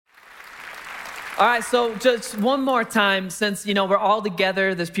All right, so just one more time, since, we're all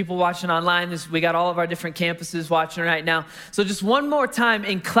together, there's people watching online, we got all of our different campuses watching right now. So just one more time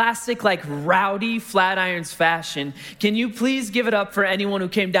in classic, rowdy Flatirons fashion, can you please give it up for anyone who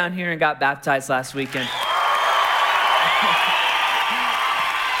came down here and got baptized last weekend?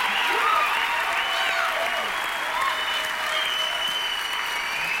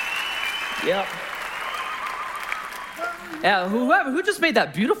 Yep. Yeah, who just made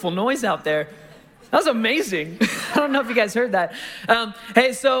that beautiful noise out there? That was amazing. I don't know if you guys heard that.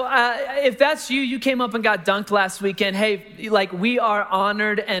 Hey, so if that's you, you came up and got dunked last weekend. Hey, we are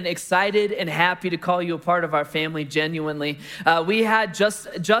honored and excited and happy to call you a part of our family, genuinely. We had just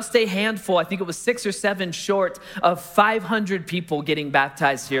a handful, I think it was 6 or 7 short of 500 people getting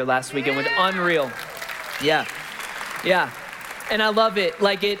baptized here last weekend. It was unreal. Yeah. And I love it.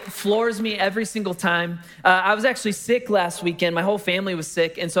 It floors me every single time. I was actually sick last weekend. My whole family was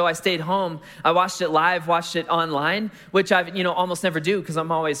sick, and so I stayed home. I watched it live, watched it online, which I almost never do because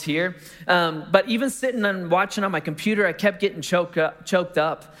I'm always here. But even sitting and watching on my computer, I kept getting choked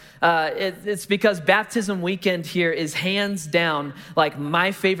up. It's because baptism weekend here is hands down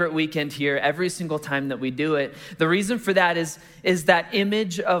my favorite weekend here every single time that we do it. The reason for that is that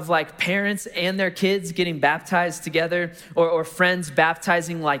image of parents and their kids getting baptized together, or friends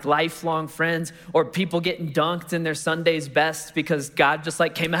baptizing lifelong friends, or people getting dunked in their Sunday's best because God just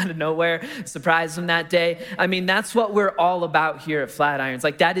came out of nowhere, surprised them that day. I mean, that's what we're all about here at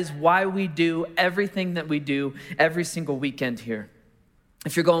Flatirons. That is why we do everything that we do every single weekend here.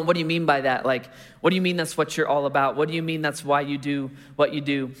 If you're going, what do you mean by that? What do you mean that's what you're all about? What do you mean that's why you do what you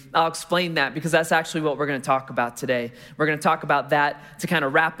do? I'll explain that, because that's actually what we're going to talk about today. We're going to talk about that to kind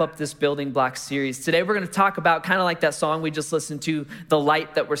of wrap up this building block series. Today we're going to talk about, kind of like that song we just listened to, the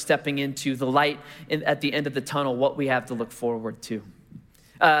light that we're stepping into, the light at the end of the tunnel, what we have to look forward to.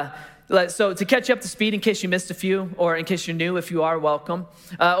 So to catch you up to speed, in case you missed a few, or in case you're new, if you are, welcome.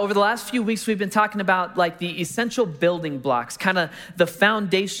 Over the last few weeks, we've been talking about the essential building blocks, kind of the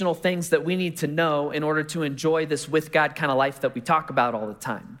foundational things that we need to know in order to enjoy this with God kind of life that we talk about all the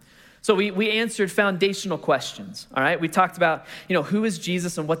time. So we answered foundational questions, all right? We talked about, who is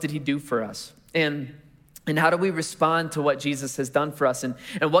Jesus and what did he do for us? And how do we respond to what Jesus has done for us? And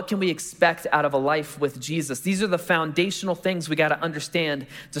what can we expect out of a life with Jesus? These are the foundational things we got to understand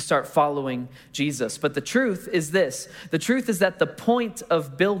to start following Jesus. But the truth is this. The truth is that the point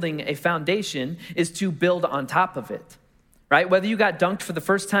of building a foundation is to build on top of it, right? Whether you got dunked for the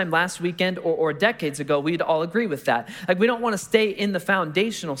first time last weekend or decades ago, we'd all agree with that. We don't want to stay in the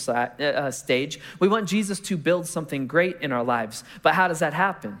foundational stage. We want Jesus to build something great in our lives. But how does that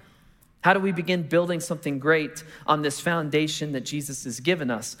happen? How do we begin building something great on this foundation that Jesus has given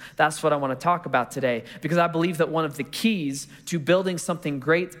us? That's what I want to talk about today, because I believe that one of the keys to building something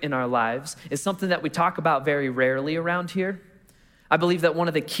great in our lives is something that we talk about very rarely around here. I believe that one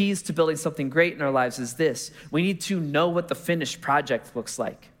of the keys to building something great in our lives is this. We need to know what the finished project looks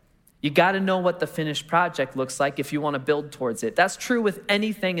like. You got to know what the finished project looks like if you want to build towards it. That's true with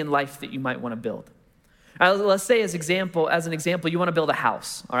anything in life that you might want to build. Let's say as an example, you want to build a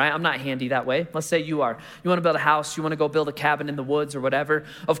house, all right? I'm not handy that way. Let's say you are. You want to build a house, you want to go build a cabin in the woods or whatever.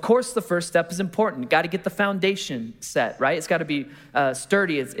 Of course, the first step is important. You got to get the foundation set, right? It's got to be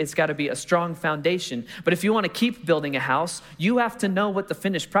sturdy. It's got to be a strong foundation. But if you want to keep building a house, you have to know what the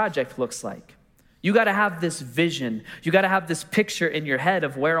finished project looks like. You got to have this vision. You got to have this picture in your head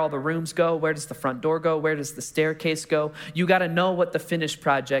of where all the rooms go, where does the front door go, where does the staircase go. You got to know what the finished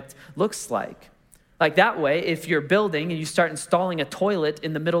project looks like. That way, if you're building and you start installing a toilet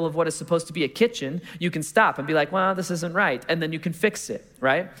in the middle of what is supposed to be a kitchen, you can stop and be like, well, this isn't right. And then you can fix it,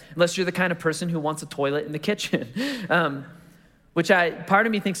 right? Unless you're the kind of person who wants a toilet in the kitchen, which part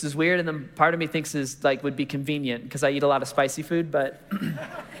of me thinks is weird. And then part of me thinks is would be convenient because I eat a lot of spicy food. But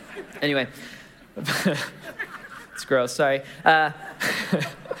anyway, it's gross. Sorry.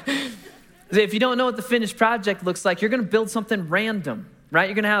 If you don't know what the finished project looks like, you're going to build something random. Right?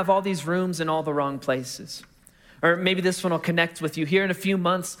 You're going to have all these rooms in all the wrong places. Or maybe this one will connect with you. Here in a few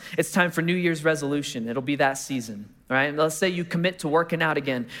months, it's time for New Year's resolution. It'll be that season, right? Let's say you commit to working out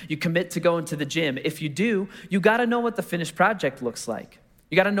again. You commit to going to the gym. If you do, you got to know what the finished project looks like.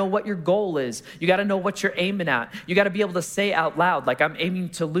 You got to know what your goal is. You got to know what you're aiming at. You got to be able to say out loud, I'm aiming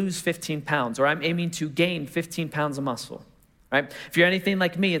to lose 15 pounds, or I'm aiming to gain 15 pounds of muscle. Right? If you're anything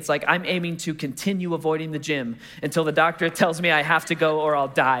like me, it's I'm aiming to continue avoiding the gym until the doctor tells me I have to go or I'll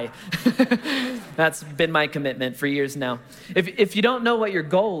die. That's been my commitment for years now. If you don't know what your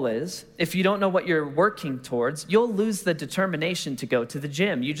goal is, if you don't know what you're working towards, you'll lose the determination to go to the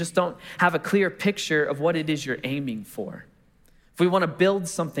gym. You just don't have a clear picture of what it is you're aiming for. If we want to build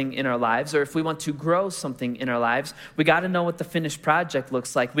something in our lives, or if we want to grow something in our lives, we got to know what the finished project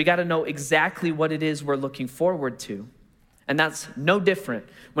looks like. We got to know exactly what it is we're looking forward to. And that's no different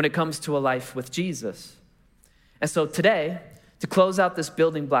when it comes to a life with Jesus. And so today, to close out this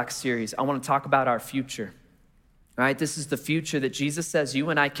building block series, I want to talk about our future. All right, this is the future that Jesus says you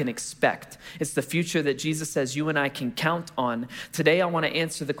and I can expect. It's the future that Jesus says you and I can count on. Today, I want to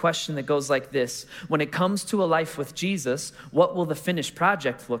answer the question that goes like this. When it comes to a life with Jesus, what will the finished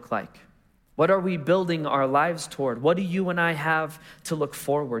project look like? What are we building our lives toward? What do you and I have to look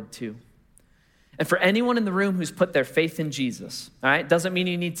forward to? And for anyone in the room who's put their faith in Jesus, all right, doesn't mean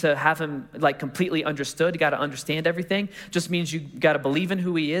you need to have him like completely understood. You got to understand everything. Just means you got to believe in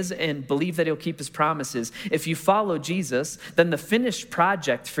who he is and believe that he'll keep his promises. If you follow Jesus, then the finished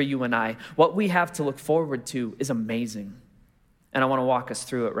project for you and I, what we have to look forward to is amazing. And I want to walk us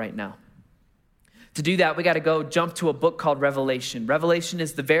through it right now. To do that, we got to go jump to a book called Revelation. Revelation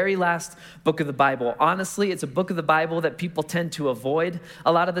is the very last book of the Bible. Honestly, it's a book of the Bible that people tend to avoid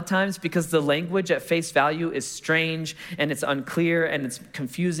a lot of the times because the language at face value is strange and it's unclear and it's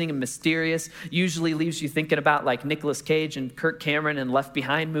confusing and mysterious. Usually leaves you thinking about like Nicolas Cage and Kirk Cameron and Left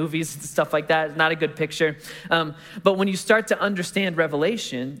Behind movies and stuff like that. It's not a good picture. But when you start to understand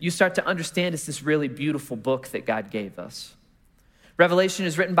Revelation, you start to understand it's this really beautiful book that God gave us. Revelation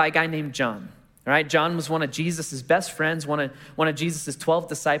is written by a guy named John. All right, John was one of Jesus' best friends, one of Jesus' 12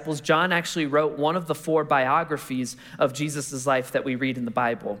 disciples. John actually wrote one of the 4 biographies of Jesus' life that we read in the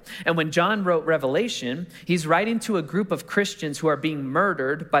Bible. And when John wrote Revelation, he's writing to a group of Christians who are being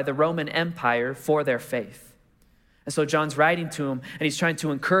murdered by the Roman Empire for their faith. And so John's writing to them, and he's trying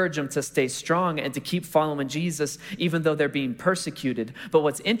to encourage them to stay strong and to keep following Jesus, even though they're being persecuted. But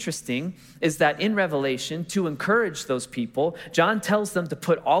what's interesting is that in Revelation, to encourage those people, John tells them to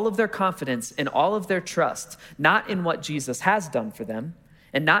put all of their confidence and all of their trust, not in what Jesus has done for them,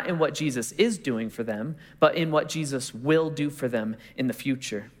 and not in what Jesus is doing for them, but in what Jesus will do for them in the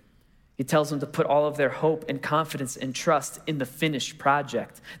future. He tells them to put all of their hope and confidence and trust in the finished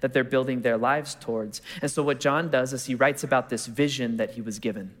project that they're building their lives towards. And so what John does is he writes about this vision that he was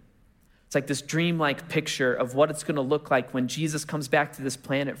given. It's like this dreamlike picture of what it's going to look like when Jesus comes back to this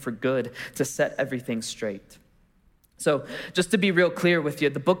planet for good to set everything straight. So just to be real clear with you,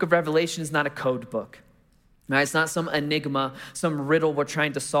 the book of Revelation is not a code book. Right? It's not some enigma, some riddle we're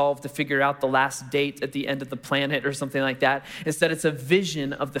trying to solve to figure out the last date at the end of the planet or something like that. Instead, it's a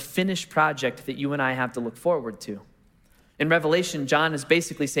vision of the finished project that you and I have to look forward to. In Revelation, John is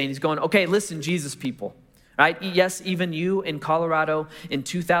basically saying, he's going, okay, listen, Jesus people, right? Yes, even you in Colorado in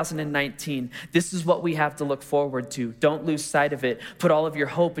 2019, this is what we have to look forward to. Don't lose sight of it. Put all of your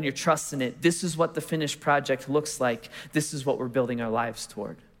hope and your trust in it. This is what the finished project looks like. This is what we're building our lives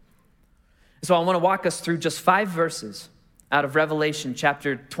toward. So I want to walk us through just 5 verses out of Revelation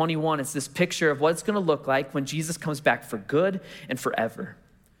chapter 21. It's this picture of what it's going to look like when Jesus comes back for good and forever.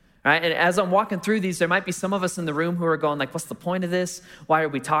 All right? And as I'm walking through these, there might be some of us in the room who are going like, what's the point of this? Why are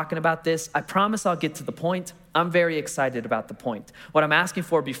we talking about this? I promise I'll get to the point. I'm very excited about the point. What I'm asking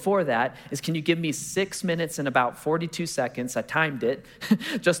for before that is, can you give me 6 minutes and about 42 seconds, I timed it,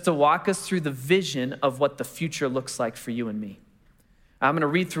 just to walk us through the vision of what the future looks like for you and me. I'm going to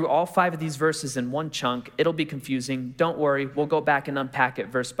read through all 5 of these verses in one chunk. It'll be confusing. Don't worry. We'll go back and unpack it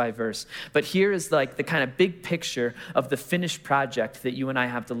verse by verse. But here is like the kind of big picture of the finished project that you and I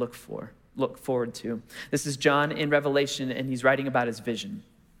have to look forward to. This is John in Revelation, and he's writing about his vision.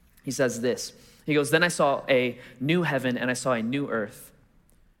 He says this. He goes, "Then I saw a new heaven and I saw a new earth.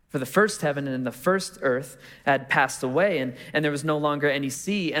 For the first heaven and the first earth had passed away, and there was no longer any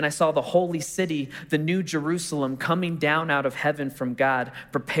sea. And I saw the holy city, the new Jerusalem, coming down out of heaven from God,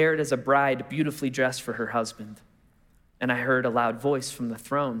 prepared as a bride, beautifully dressed for her husband. And I heard a loud voice from the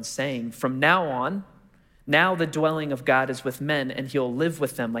throne saying, 'From now on, now the dwelling of God is with men, and he'll live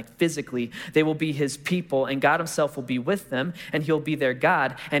with them, like physically. They will be his people, and God himself will be with them, and he'll be their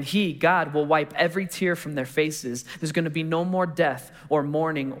God. And he, God, will wipe every tear from their faces. There's going to be no more death or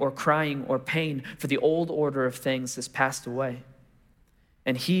mourning or crying or pain, for the old order of things has passed away.'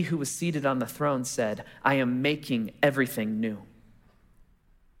 And he who was seated on the throne said, 'I am making everything new.'"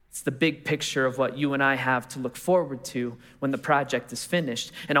 It's the big picture of what you and I have to look forward to when the project is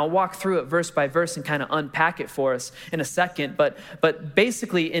finished. And I'll walk through it verse by verse and kind of unpack it for us in a second. But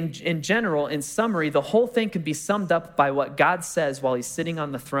basically, in general, in summary, the whole thing can be summed up by what God says while he's sitting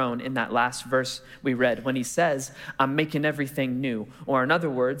on the throne in that last verse we read, when he says, "I'm making everything new." Or in other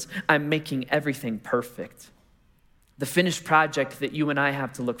words, I'm making everything perfect. The finished project that you and I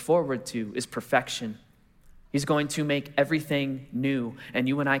have to look forward to is perfection. He's going to make everything new, and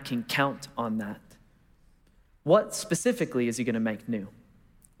you and I can count on that. What specifically is he going to make new?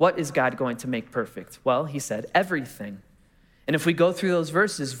 What is God going to make perfect? Well, he said everything. And if we go through those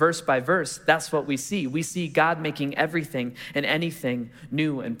verses, verse by verse, that's what we see. We see God making everything and anything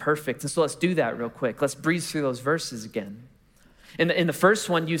new and perfect. And so let's do that real quick. Let's breeze through those verses again. In the first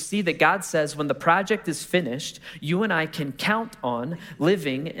one, you see that God says when the project is finished, you and I can count on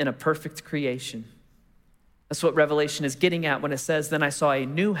living in a perfect creation. That's what Revelation is getting at when it says, then I saw a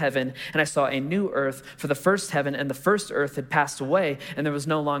new heaven and I saw a new earth, for the first heaven and the first earth had passed away and there was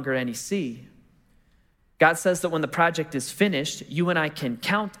no longer any sea. God says that when the project is finished, you and I can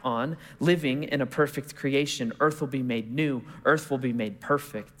count on living in a perfect creation. Earth will be made new. Earth will be made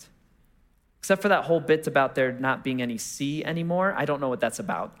perfect. Except for that whole bit about there not being any sea anymore. I don't know what that's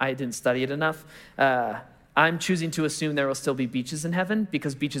about. I didn't study it enough. I'm choosing to assume there will still be beaches in heaven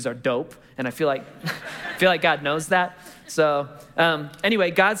because beaches are dope, and I feel like God knows that. So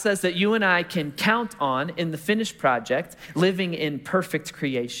anyway, God says that you and I can count on, in the finished project, living in perfect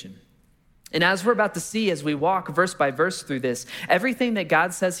creation. And as we're about to see as we walk verse by verse through this, everything that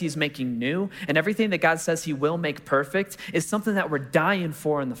God says he's making new and everything that God says he will make perfect is something that we're dying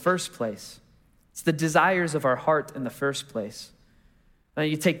for in the first place. It's the desires of our heart in the first place. Now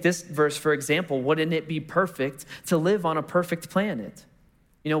you take this verse, for example, wouldn't it be perfect to live on a perfect planet?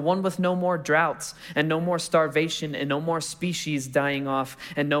 One with no more droughts and no more starvation and no more species dying off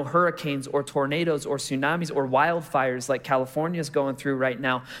and no hurricanes or tornadoes or tsunamis or wildfires like California's going through right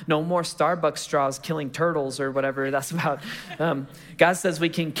now. No more Starbucks straws killing turtles or whatever that's about. God says we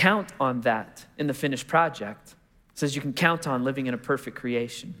can count on that in the finished project. He says you can count on living in a perfect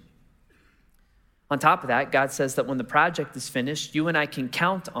creation. On top of that, God says that when the project is finished, you and I can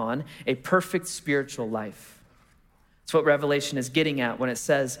count on a perfect spiritual life. That's what Revelation is getting at when it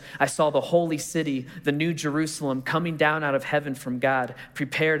says, I saw the holy city, the new Jerusalem, coming down out of heaven from God,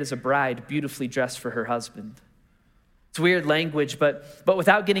 prepared as a bride, beautifully dressed for her husband. It's weird language, but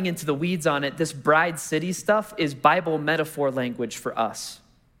without getting into the weeds on it, this bride city stuff is Bible metaphor language for us.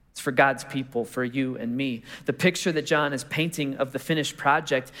 It's for God's people, for you and me. The picture that John is painting of the finished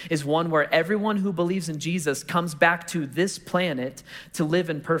project is one where everyone who believes in Jesus comes back to this planet to live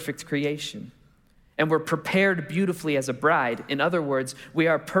in perfect creation. And we're prepared beautifully as a bride. In other words, we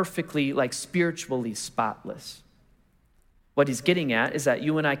are perfectly, spiritually spotless. What he's getting at is that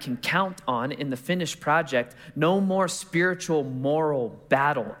you and I can count on, in the finished project, no more spiritual, moral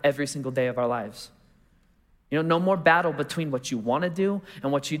battle every single day of our lives. No more battle between what you want to do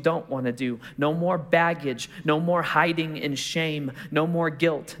and what you don't want to do. No more baggage, no more hiding in shame, no more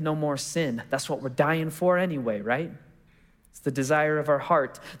guilt, no more sin. That's what we're dying for anyway, right? It's the desire of our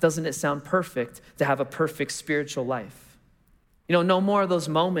heart. Doesn't it sound perfect to have a perfect spiritual life? No more of those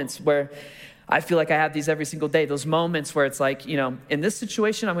moments where I feel like I have these every single day, those moments where it's like, in this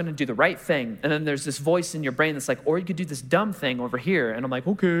situation, I'm going to do the right thing. And then there's this voice in your brain that's like, or you could do this dumb thing over here. And I'm like,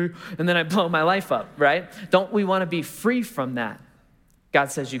 okay. And then I blow my life up, right? Don't we want to be free from that?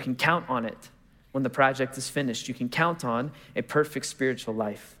 God says you can count on it. When the project is finished, you can count on a perfect spiritual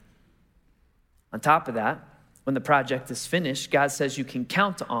life. On top of that, when the project is finished, God says you can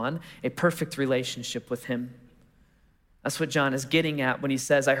count on a perfect relationship with him. That's what John is getting at when he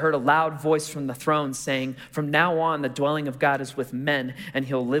says, I heard a loud voice from the throne saying, from now on, the dwelling of God is with men, and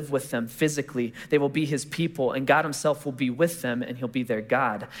he'll live with them physically. They will be his people, and God himself will be with them, and he'll be their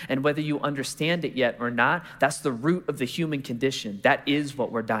God. And whether you understand it yet or not, that's the root of the human condition. That is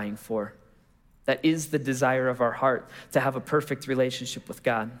what we're dying for. That is the desire of our heart, to have a perfect relationship with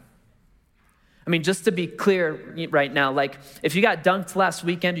God. Just to be clear right now, if you got dunked last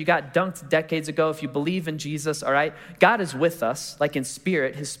weekend, you got dunked decades ago, if you believe in Jesus, all right, God is with us, in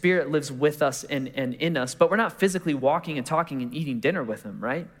spirit. His spirit lives with us and in us, but we're not physically walking and talking and eating dinner with him,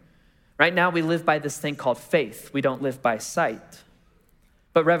 right? Right now, we live by this thing called faith. We don't live by sight.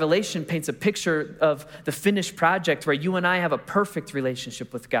 But Revelation paints a picture of the finished project where you and I have a perfect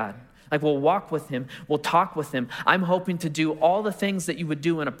relationship with God. We'll walk with him, we'll talk with him. I'm hoping to do all the things that you would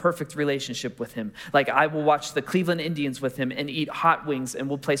do in a perfect relationship with him. I will watch the Cleveland Indians with him and eat hot wings and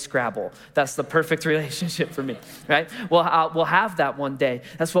we'll play Scrabble. That's the perfect relationship for me, right? We'll have that one day.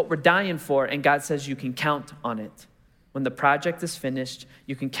 That's what we're dying for, and God says you can count on it. When the project is finished,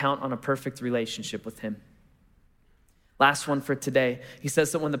 you can count on a perfect relationship with him. Last one for today. He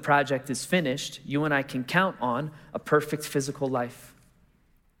says that when the project is finished, you and I can count on a perfect physical life.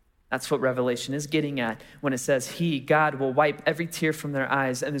 That's what Revelation is getting at when it says God, will wipe every tear from their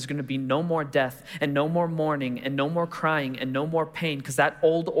eyes, and there's going to be no more death and no more mourning and no more crying and no more pain, because that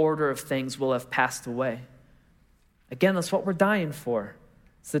old order of things will have passed away. Again, that's what we're dying for.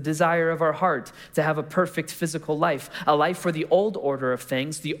 It's the desire of our heart to have a perfect physical life, a life for the old order of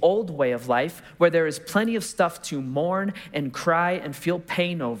things, the old way of life, where there is plenty of stuff to mourn and cry and feel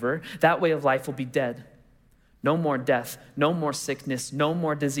pain over. That way of life will be dead. No more death, no more sickness, no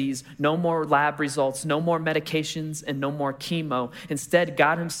more disease, no more lab results, no more medications, and no more chemo. Instead,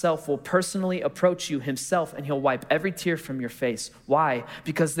 God himself will personally approach you himself, and he'll wipe every tear from your face. Why?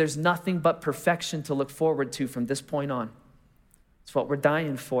 Because there's nothing but perfection to look forward to from this point on. It's what we're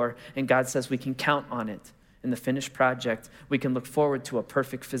dying for, and God says we can count on it. In the finished project, we can look forward to a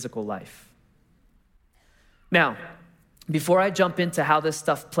perfect physical life. Now, before I jump into how this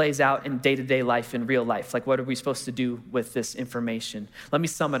stuff plays out in day-to-day life, in real life, like what are we supposed to do with this information? Let me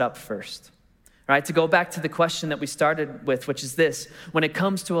sum it up first. All right, to go back to the question that we started with, which is this: when it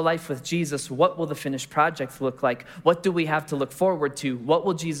comes to a life with Jesus, what will the finished project look like? What do we have to look forward to? What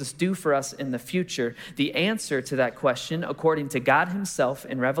will Jesus do for us in the future? The answer to that question, according to God himself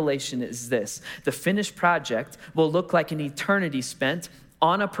in Revelation, is this: the finished project will look like an eternity spent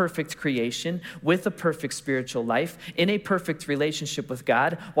on a perfect creation, with a perfect spiritual life, in a perfect relationship with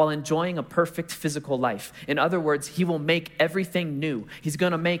God, while enjoying a perfect physical life. In other words, he will make everything new. He's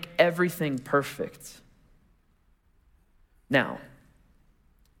gonna make everything perfect. Now,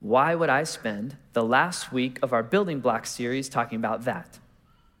 why would I spend the last week of our Building Block series talking about that?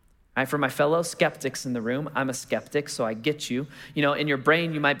 Right, for my fellow skeptics in the room, I'm a skeptic, so I get you. You know, in your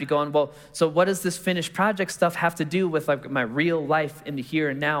brain, you might be going, well, so what does this finished project stuff have to do with like my real life in the here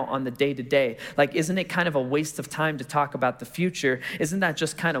and now on the day-to-day? Like, isn't it kind of a waste of time to talk about the future? Isn't that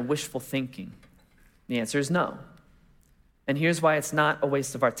just kind of wishful thinking? The answer is no. And here's why it's not a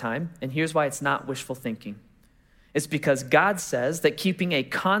waste of our time, and here's why it's not wishful thinking. It's because God says that keeping a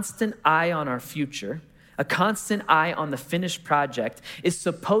constant eye on our future, a constant eye on the finished project, is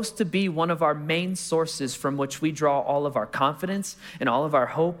supposed to be one of our main sources from which we draw all of our confidence and all of our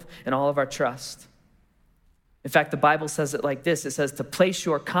hope and all of our trust. In fact, the Bible says it like this. It says to place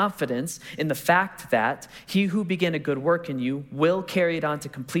your confidence in the fact that he who began a good work in you will carry it on to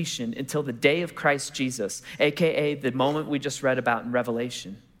completion until the day of Christ Jesus, aka the moment we just read about in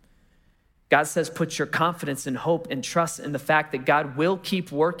Revelation. God says, put your confidence and hope and trust in the fact that God will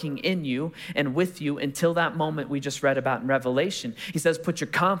keep working in you and with you until that moment we just read about in Revelation. He says, put your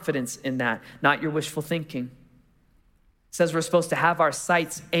confidence in that, not your wishful thinking. It says we're supposed to have our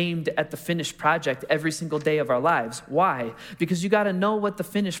sights aimed at the finished project every single day of our lives. Why? Because you got to know what the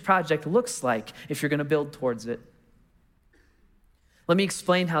finished project looks like if you're going to build towards it. Let me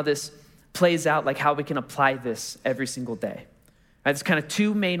explain how this plays out, like how we can apply this every single day. Right, there's kind of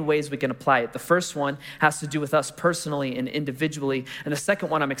two main ways we can apply it. The first one has to do with us personally and individually. And the second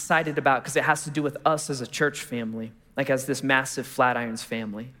one I'm excited about because it has to do with us as a church family, like as this massive Flatirons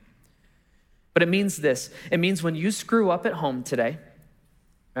family. But it means this. It means when you screw up at home today,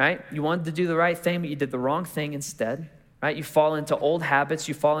 right? You wanted to do the right thing, but you did the wrong thing instead, right? You fall into old habits.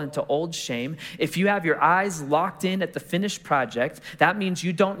 You fall into old shame. If you have your eyes locked in at the finished project, that means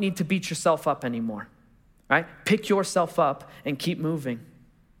you don't need to beat yourself up anymore. Right? Pick yourself up and keep moving.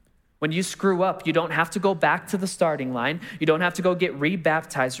 When you screw up, you don't have to go back to the starting line. You don't have to go get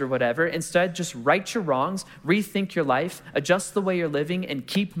rebaptized or whatever. Instead, just right your wrongs, rethink your life, adjust the way you're living, and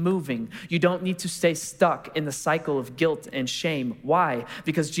keep moving. You don't need to stay stuck in the cycle of guilt and shame. Why?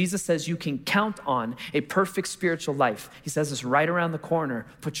 Because Jesus says you can count on a perfect spiritual life. He says it's right around the corner.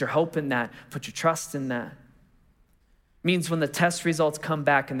 Put your hope in that. Put your trust in that. It means when the test results come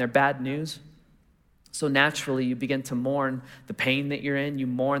back and they're bad news, so naturally, you begin to mourn the pain that you're in. You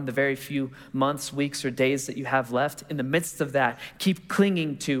mourn the very few months, weeks, or days that you have left. In the midst of that, keep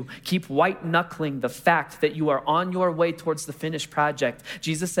clinging to, keep white-knuckling the fact that you are on your way towards the finished project.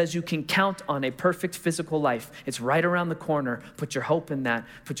 Jesus says you can count on a perfect physical life. It's right around the corner. Put your hope in that.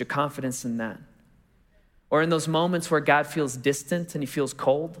 Put your confidence in that. Or in those moments where God feels distant and he feels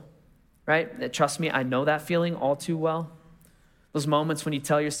cold, right? Trust me, I know that feeling all too well. Those moments when you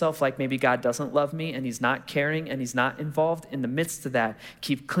tell yourself like maybe God doesn't love me and he's not caring and he's not involved. In the midst of that,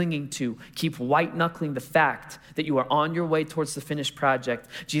 keep clinging to, keep white-knuckling the fact that you are on your way towards the finished project.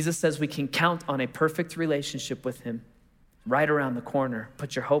 Jesus says we can count on a perfect relationship with him right around the corner.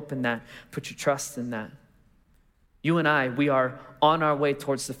 Put your hope in that. Put your trust in that. You and I, we are on our way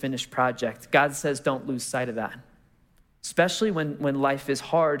towards the finished project. God says don't lose sight of that. Especially when life is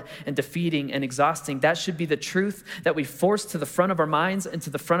hard and defeating and exhausting. That should be the truth that we force to the front of our minds and to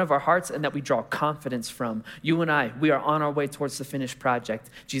the front of our hearts and that we draw confidence from. You and I, we are on our way towards the finished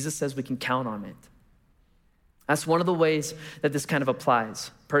project. Jesus says we can count on it. That's one of the ways that this kind of applies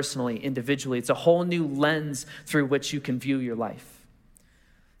personally, individually. It's a whole new lens through which you can view your life.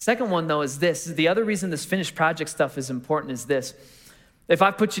 Second one, though, is this. The other reason this finished project stuff is important is this. If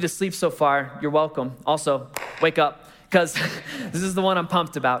I've put you to sleep so far, you're welcome. Also, wake up, because this is the one I'm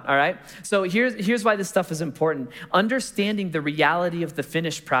pumped about, all right? So here's why this stuff is important. Understanding the reality of the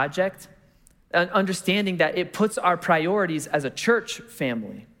finished project, understanding that it puts our priorities as a church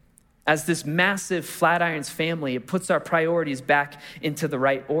family, as this massive Flatirons family, it puts our priorities back into the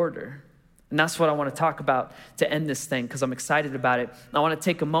right order. And that's what I want to talk about to end this thing, because I'm excited about it. I want to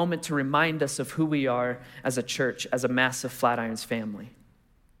take a moment to remind us of who we are as a church, as a massive Flatirons family.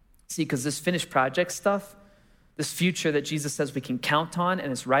 See, because this finished project stuff, this future that Jesus says we can count on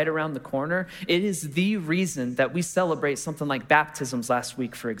and it's right around the corner, it is the reason that we celebrate something like baptisms last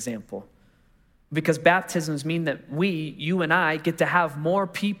week, for example. Because baptisms mean that you and I, get to have more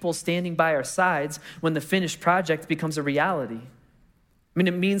people standing by our sides when the finished project becomes a reality. I mean,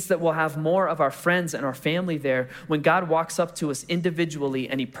 it means that we'll have more of our friends and our family there when God walks up to us individually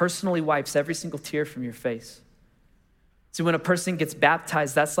and he personally wipes every single tear from your face. See, when a person gets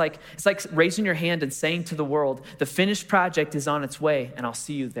baptized, it's like raising your hand and saying to the world, the finished project is on its way and I'll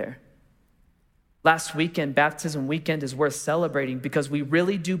see you there. Last weekend, baptism weekend, is worth celebrating because we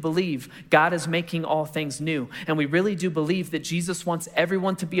really do believe God is making all things new. And we really do believe that Jesus wants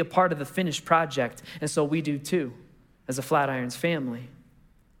everyone to be a part of the finished project. And so we do too, as a Flatirons family.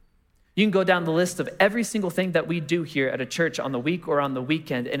 You can go down the list of every single thing that we do here at a church on the week or on the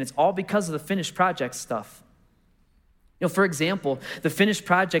weekend, and it's all because of the finished project stuff. You know, for example, the finished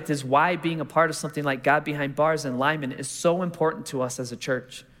project is why being a part of something like God Behind Bars in Lyman is so important to us as a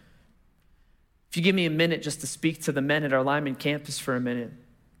church. If you give me a minute just to speak to the men at our Lyman campus for a minute,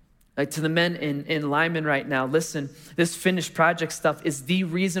 like to the men in Lyman right now, listen, this finished project stuff is the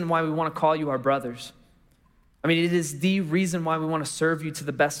reason why we want to call you our brothers. I mean, it is the reason why we want to serve you to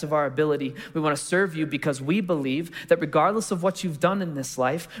the best of our ability. We want to serve you because we believe that regardless of what you've done in this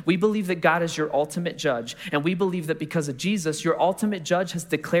life, we believe that God is your ultimate judge. And we believe that because of Jesus, your ultimate judge has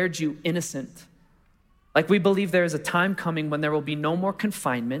declared you innocent. Like, we believe there is a time coming when there will be no more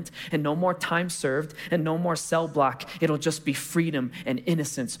confinement and no more time served and no more cell block. It'll just be freedom and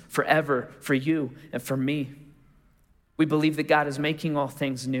innocence forever for you and for me. We believe that God is making all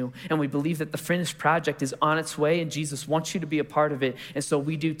things new, and we believe that the finished project is on its way and Jesus wants you to be a part of it. And so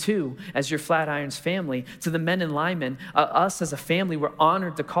we do too, as your Flatirons family. To the men in Lyman, us as a family, we're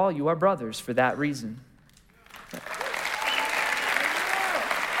honored to call you our brothers for that reason.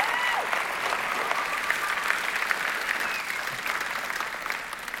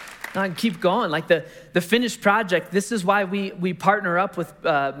 Now I can keep going. Like the finished project, this is why we partner up with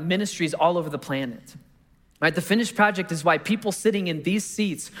ministries all over the planet. Right? The finished project is why people sitting in these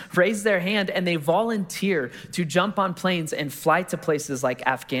seats raise their hand and they volunteer to jump on planes and fly to places like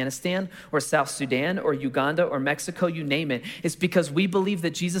Afghanistan or South Sudan or Uganda or Mexico, you name it. It's because we believe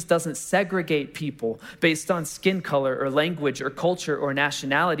that Jesus doesn't segregate people based on skin color or language or culture or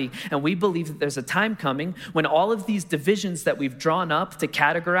nationality. And we believe that there's a time coming when all of these divisions that we've drawn up to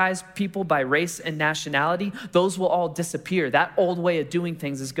categorize people by race and nationality, those will all disappear. That old way of doing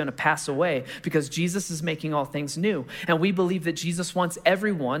things is going to pass away because Jesus is making all things new. And we believe that Jesus wants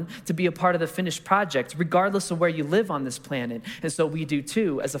everyone to be a part of the finished project, regardless of where you live on this planet. And so we do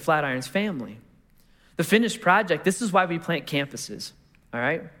too, as a Flatirons family. The finished project, this is why we plant campuses, all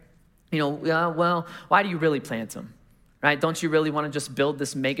right? You know, well, why do you really plant them? Right? Don't you really want to just build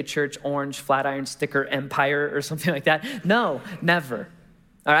this megachurch orange Flatiron sticker empire or something like that? No, never.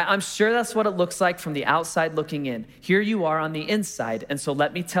 All right, I'm sure that's what it looks like from the outside looking in. Here you are on the inside, and so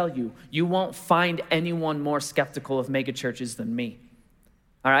let me tell you, you won't find anyone more skeptical of megachurches than me.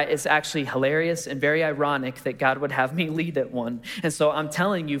 All right, it's actually hilarious and very ironic that God would have me lead at one. And so I'm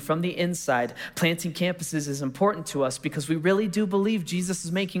telling you from the inside, planting campuses is important to us because we really do believe Jesus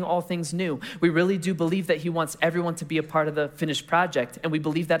is making all things new. We really do believe that he wants everyone to be a part of the finished project. And we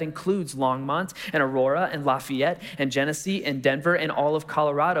believe that includes Longmont and Aurora and Lafayette and Genesee and Denver and all of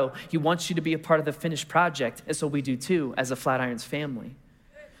Colorado. He wants you to be a part of the finished project. And so we do too, as a Flatirons family.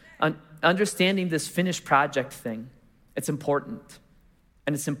 Understanding this finished project thing, it's important.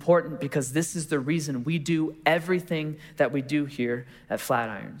 And it's important because this is the reason we do everything that we do here at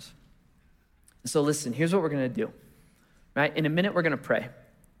Flatirons. So listen, here's what we're going to do, right? In a minute, we're going to pray.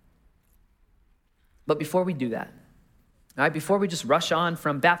 But before we do that, all right, before we just rush on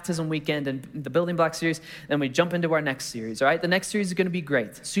from baptism weekend and the building block series, then we jump into our next series, all right? The next series is going to be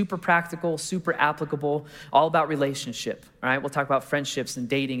great, super practical, super applicable, all about relationship, all right? We'll talk about friendships and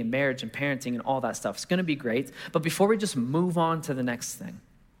dating and marriage and parenting and all that stuff. It's going to be great. But before we just move on to the next thing,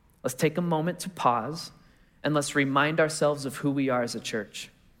 let's take a moment to pause and let's remind ourselves of who we are as a church,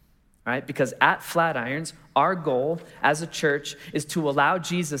 all right? Because at Flatirons, our goal as a church is to allow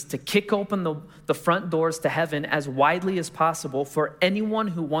Jesus to kick open the front doors to heaven as widely as possible for anyone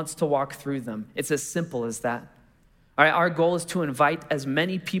who wants to walk through them. It's as simple as that. All right, our goal is to invite as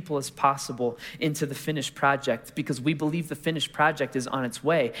many people as possible into the finished project because we believe the finished project is on its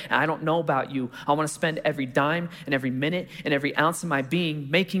way. And I don't know about you. I want to spend every dime and every minute and every ounce of my being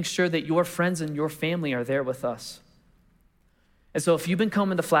making sure that your friends and your family are there with us. And so if you've been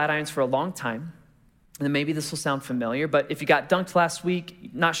coming to Flatirons for a long time, then maybe this will sound familiar, but if you got dunked last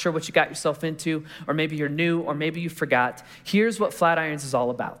week, not sure what you got yourself into, or maybe you're new, or maybe you forgot, here's what Flatirons is all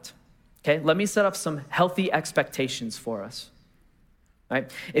about. Okay, let me set up some healthy expectations for us. All right?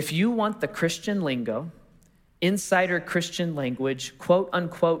 If you want the Christian lingo, insider Christian language, quote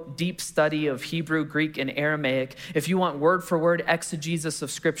unquote, deep study of Hebrew, Greek, and Aramaic, if you want word for word exegesis of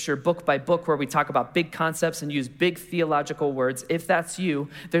scripture, book by book, where we talk about big concepts and use big theological words, if that's you,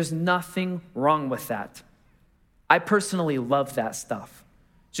 there's nothing wrong with that. I personally love that stuff.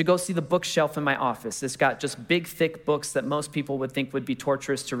 You should go see the bookshelf in my office. It's got just big, thick books that most people would think would be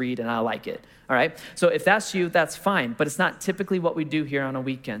torturous to read, and I like it, all right? So if that's you, that's fine, but it's not typically what we do here on a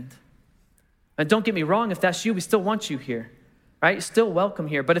weekend. And don't get me wrong, if that's you, we still want you here, right? You're still welcome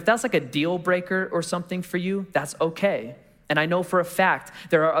here. But if that's like a deal breaker or something for you, that's okay. And I know for a fact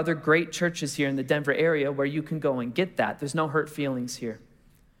there are other great churches here in the Denver area where you can go and get that. There's no hurt feelings here,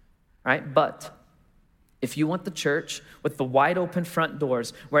 right? But if you want the church with the wide open front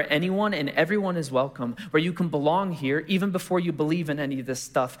doors where anyone and everyone is welcome, where you can belong here even before you believe in any of this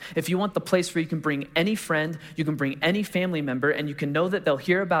stuff, if you want the place where you can bring any friend, you can bring any family member, and you can know that they'll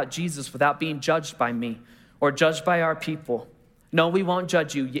hear about Jesus without being judged by me or judged by our people. No, we won't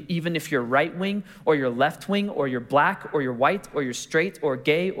judge you, even if you're right wing or you're left wing or you're black or you're white or you're straight or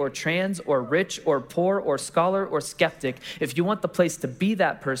gay or trans or rich or poor or scholar or skeptic. If you want the place to be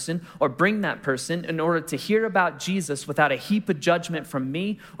that person or bring that person in order to hear about Jesus without a heap of judgment from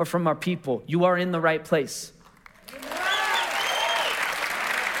me or from our people, you are in the right place.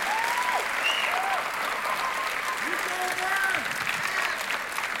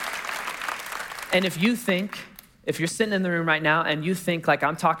 And if you're sitting in the room right now and you think like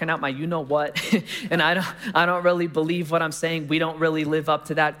I'm talking out my you-know-what and I don't really believe what I'm saying, we don't really live up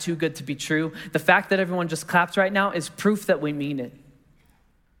to that, too good to be true, the fact that everyone just clapped right now is proof that we mean it.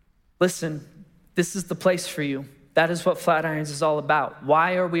 Listen, this is the place for you. That is what Flatirons is all about.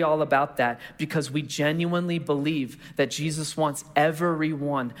 Why are we all about that? Because we genuinely believe that Jesus wants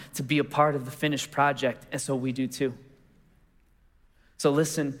everyone to be a part of the finished project, and so we do too. So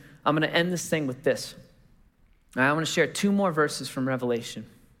listen, I'm going to end this thing with this. I want to share two more verses from Revelation.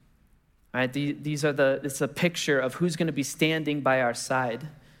 All right, it's a picture of who's going to be standing by our side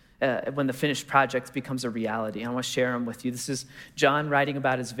when the finished project becomes a reality. I want to share them with you. This is John writing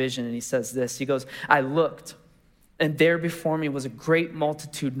about his vision, and he says this. He goes, I looked, and there before me was a great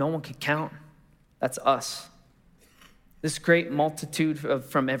multitude no one could count. That's us. This great multitude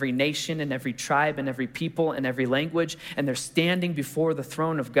from every nation and every tribe and every people and every language, and they're standing before the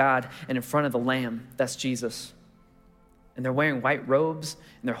throne of God and in front of the Lamb. That's Jesus. And they're wearing white robes,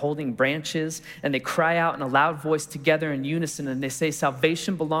 and they're holding branches, and they cry out in a loud voice together in unison, and they say,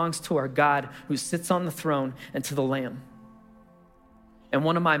 salvation belongs to our God who sits on the throne and to the Lamb. And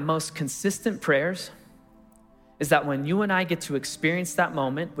one of my most consistent prayers is that when you and I get to experience that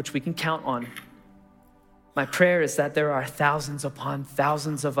moment, which we can count on, my prayer is that there are thousands upon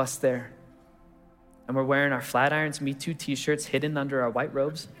thousands of us there. And we're wearing our Flatirons Me Too t-shirts hidden under our white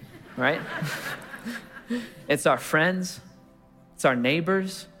robes, right? It's our friends, it's our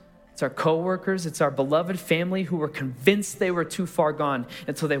neighbors, it's our coworkers, it's our beloved family who were convinced they were too far gone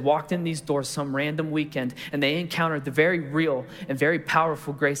until they walked in these doors some random weekend and they encountered the very real and very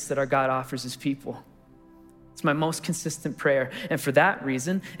powerful grace that our God offers his people. It's my most consistent prayer. And for that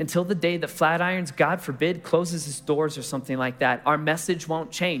reason, until the day that Flatirons, God forbid, closes its doors or something like that, our message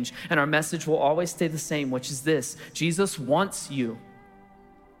won't change. And our message will always stay the same, which is this: Jesus wants you.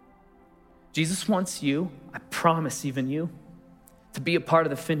 Jesus wants you, I promise even you, to be a part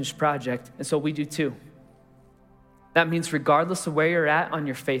of the finished project. And so we do too. That means regardless of where you're at on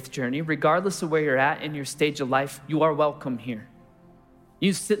your faith journey, regardless of where you're at in your stage of life, you are welcome here.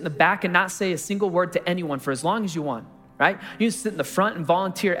 You sit in the back and not say a single word to anyone for as long as you want, right? You sit in the front and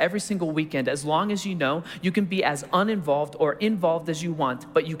volunteer every single weekend as long as you know you can be as uninvolved or involved as you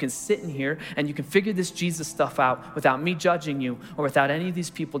want, but you can sit in here and you can figure this Jesus stuff out without me judging you or without any of these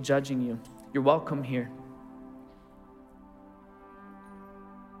people judging you. You're welcome here.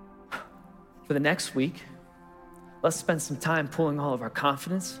 For the next week, let's spend some time pulling all of our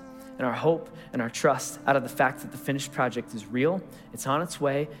confidence and and our hope and our trust out of the fact that the finished project is real, it's on its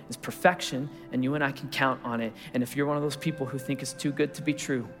way, it's perfection, and you and I can count on it. And if you're one of those people who think it's too good to be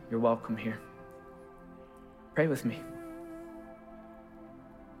true, you're welcome here. Pray with me.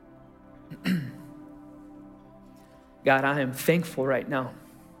 God, I am thankful right now.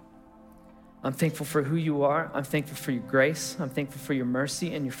 I'm thankful for who you are. I'm thankful for your grace. I'm thankful for your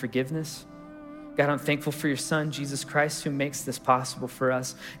mercy and your forgiveness. God, I'm thankful for your son, Jesus Christ, who makes this possible for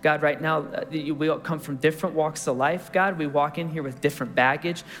us. God, right now, we all come from different walks of life. God, we walk in here with different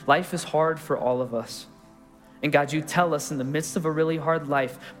baggage. Life is hard for all of us. And God, you tell us in the midst of a really hard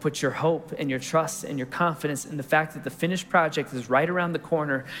life, put your hope and your trust and your confidence in the fact that the finished project is right around the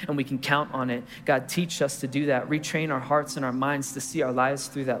corner and we can count on it. God, teach us to do that. Retrain our hearts and our minds to see our lives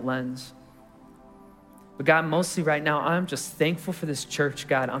through that lens. But God, mostly right now, I'm just thankful for this church,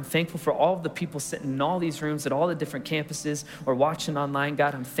 God. I'm thankful for all of the people sitting in all these rooms at all the different campuses or watching online,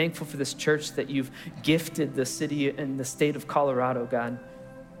 God. I'm thankful for this church that you've gifted the city and the state of Colorado, God.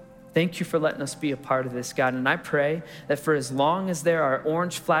 Thank you for letting us be a part of this, God. And I pray that for as long as there are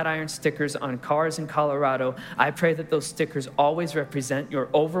orange Flatiron stickers on cars in Colorado, I pray that those stickers always represent your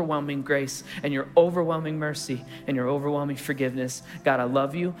overwhelming grace and your overwhelming mercy and your overwhelming forgiveness. God, I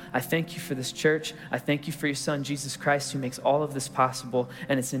love you. I thank you for this church. I thank you for your son, Jesus Christ, who makes all of this possible.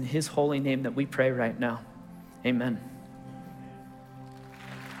 And it's in his holy name that we pray right now. Amen.